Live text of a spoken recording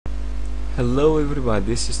Hello everybody,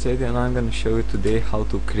 this is Teddy and I'm gonna show you today how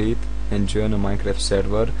to create and join a Minecraft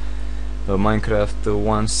server, a Minecraft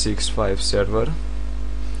 165 server,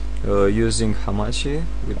 using Hamachi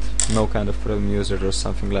with no kind of premium user or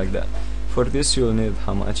something like that. For this you'll need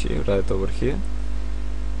Hamachi right over here,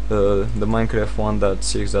 the Minecraft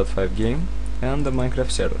 1.6.5 game and the Minecraft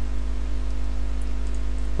server.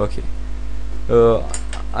 Okay,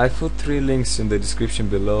 I put 3 links in the description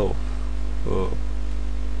below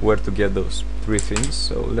where to get those 3 things,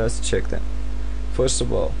 so let's check them. First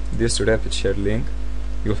of all, this rapid share link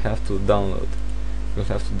you'll have to download.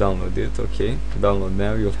 It, okay? Download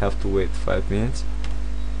now, you'll have to wait 5 minutes.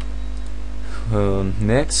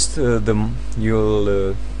 Next,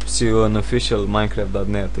 you'll see an official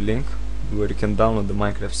Minecraft.net link where you can download the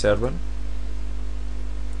Minecraft server.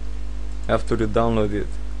 After you download it,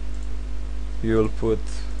 you'll put,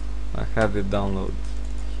 I have it download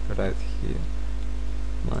right here,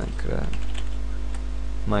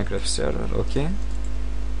 Minecraft server, okay?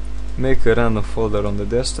 Make a random folder on the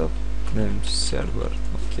desktop, name server,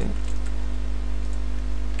 okay?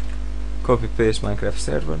 Copy paste Minecraft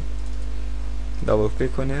server, double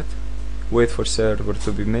click on it, wait for server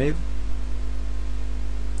to be made.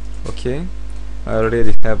 Okay, I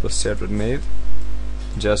already have a server made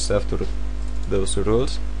just after those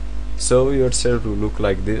rules, so your server will look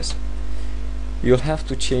like this. You'll have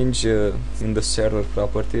to change in the server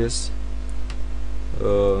properties.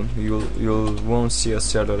 You won't see a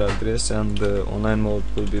server address and the online mode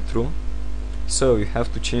will be true, so you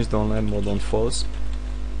have to change the online mode on false,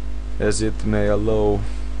 as it may allow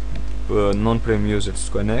non-premium users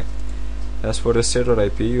to connect. As for the server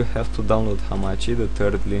IP, you have to download Hamachi, the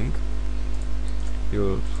 3rd link.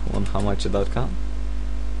 You're on hamachi.com.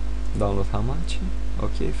 Download Hamachi,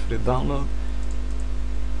 okay, free download.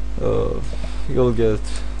 You'll get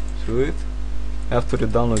through it. After you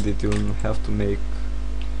download it, you'll have to make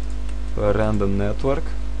a random network.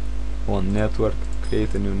 On network,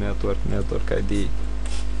 create a new network ID.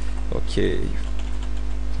 Okay,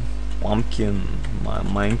 pumpkin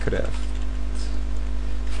Minecraft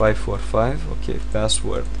 545. Okay,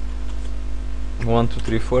 password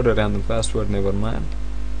 1234, a random password, never mind.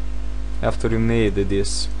 After you made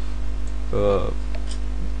this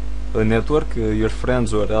a network, your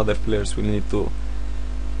friends or other players will need to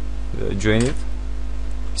join it.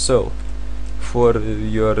 So for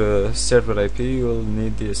your server IP, you will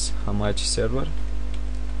need this Hamachi server,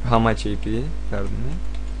 Hamachi IP, pardon me.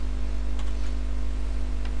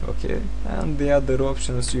 Okay, and the other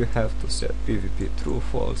options you have to set PvP true,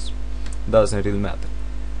 false, doesn't really matter.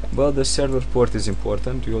 But the server port is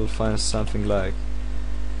important. You will find something like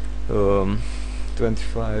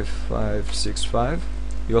 25565.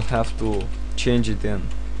 You'll have to change it in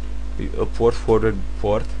a port forward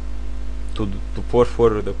port. To port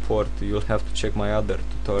forward the port, you'll have to check my other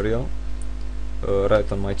tutorial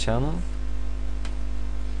right on my channel.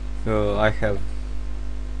 I have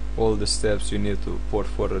all the steps you need to port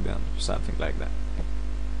forward and something like that.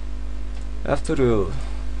 After you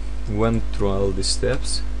went through all these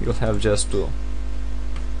steps, you'll have just to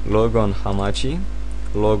log on Hamachi,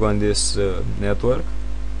 log on this network,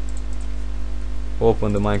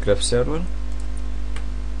 open the Minecraft server.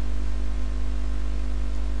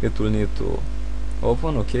 It will need to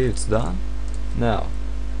open. Okay, it's done. Now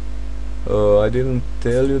I didn't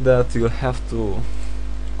tell you that you have to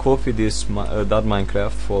copy this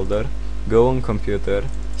 .minecraft folder, go on computer,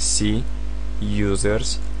 see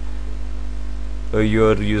users,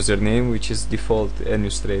 your username, which is default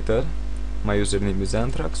administrator. My username is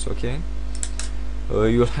Anthrax, okay?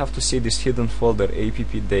 You'll have to see this hidden folder app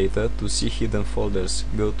data. To see hidden folders,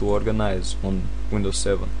 go to organize on Windows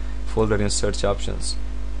 7, folder in search options,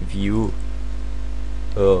 view,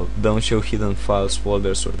 don't show hidden files,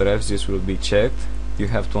 folders or drives. This will be checked. You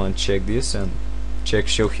have to uncheck this and check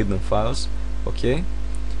show hidden files, okay?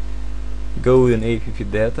 Go in app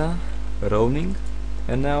data, roaming,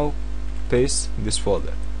 and now paste this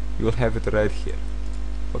folder. You'll have it right here,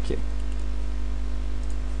 okay?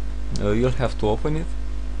 You'll have to open it.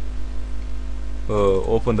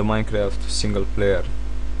 Open the Minecraft single player.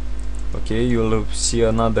 Okay, you'll see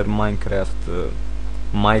another Minecraft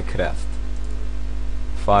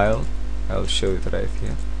file. I'll show it right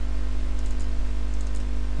here.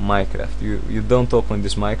 Minecraft. You don't open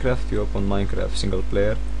this Minecraft, you open Minecraft single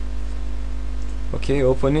player. Okay,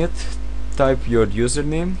 open it. Type your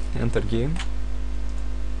username. Enter game.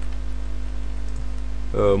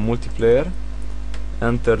 Multiplayer.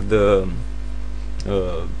 Enter the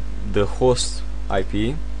host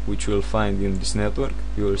IP, which you will find in this network.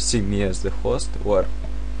 You will see me as the host, or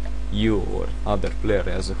you or other player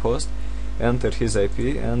as a host, enter his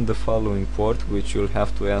IP and the following port, which you'll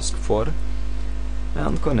have to ask for,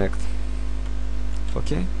 and connect.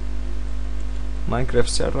 Okay, Minecraft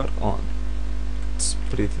server on. It's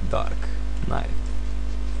pretty dark night.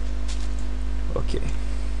 Okay,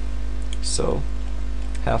 so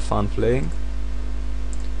have fun playing.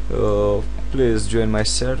 Please join my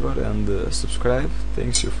server and subscribe.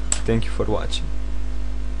 Thank you for watching.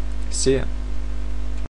 See ya.